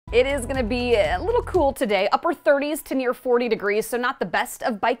It is going to be a little cool today, upper 30s to near 40 degrees, so not the best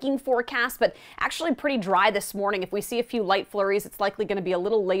of biking forecasts, but actually pretty dry this morning. If we see a few light flurries, it's likely going to be a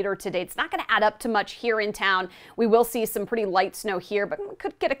little later today. It's not going to add up to much here in town. We will see some pretty light snow here, but we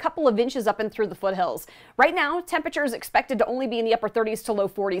could get a couple of inches up and through the foothills. Right now, temperature is expected to only be in the upper 30s to low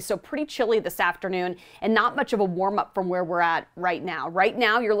 40s, so pretty chilly this afternoon and not much of a warm up from where we're at right now. Right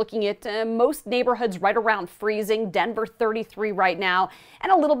now, you're looking at most neighborhoods right around freezing. Denver 33 right now,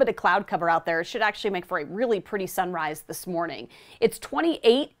 and a little bit of cloud cover out there. It should actually make for a really pretty sunrise this morning. It's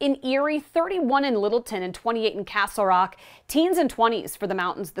 28 in Erie, 31 in Littleton, and 28 in Castle Rock. Teens and 20s for the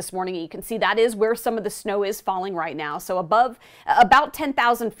mountains this morning. You can see that is where some of the snow is falling right now. So above about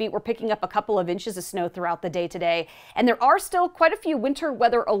 10,000 feet, we're picking up a couple of inches of snow throughout the day today. And there are still quite a few winter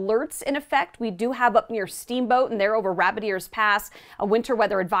weather alerts in effect. We do have up near Steamboat and there over Rabbit Ears Pass a winter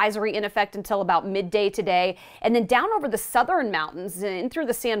weather advisory in effect until about midday today. And then down over the southern mountains and in through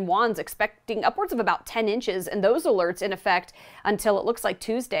the San Juans, expecting upwards of about 10 inches, and those alerts in effect until it looks like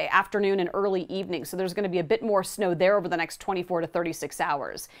Tuesday afternoon and early evening. So there's going to be a bit more snow there over the next 24 to 36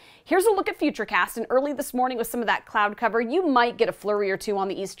 hours. Here's a look at Futurecast, and early this morning with some of that cloud cover, you might get a flurry or two on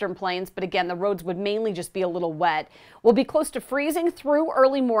the eastern plains, but again, the roads would mainly just be a little wet. We'll be close to freezing through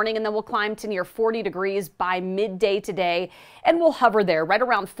early morning, and then we'll climb to near 40 degrees by midday today, and we'll hover there right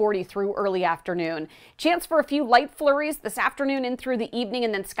around 40 through early afternoon. Chance for a few light flurries this afternoon and through the evening,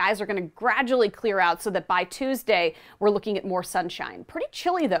 and then skies are going to gradually clear out so that by Tuesday, we're looking at more sunshine. Pretty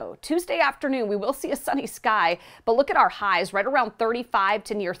chilly though. Tuesday afternoon, we will see a sunny sky, but look at our highs right around 35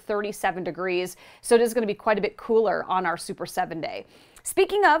 to near 37 degrees. So it is going to be quite a bit cooler on our Super 7 day.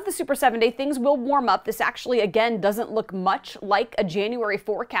 Speaking of the Super 7 day, things will warm up. This actually, again, doesn't look much like a January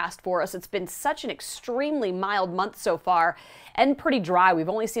forecast for us. It's been such an extremely mild month so far and pretty dry. We've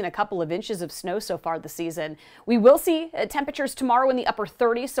only seen a couple of inches of snow so far this season. We will see temperatures tomorrow in the upper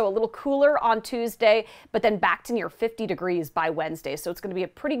 30s, so a little cooler on Tuesday, but then back to near 50 degrees by Wednesday. So it's going to be a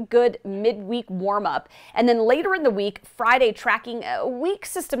pretty good midweek warm up. And then later in the week, Friday, tracking a weak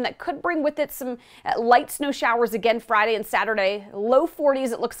system that could bring with it some light snow showers again Friday and Saturday. Low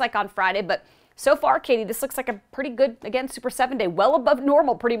 40s it looks like on Friday, but so far, Katie, this looks like a pretty good, again, Super 7 day, well above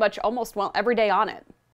normal pretty much almost, well, every day on it.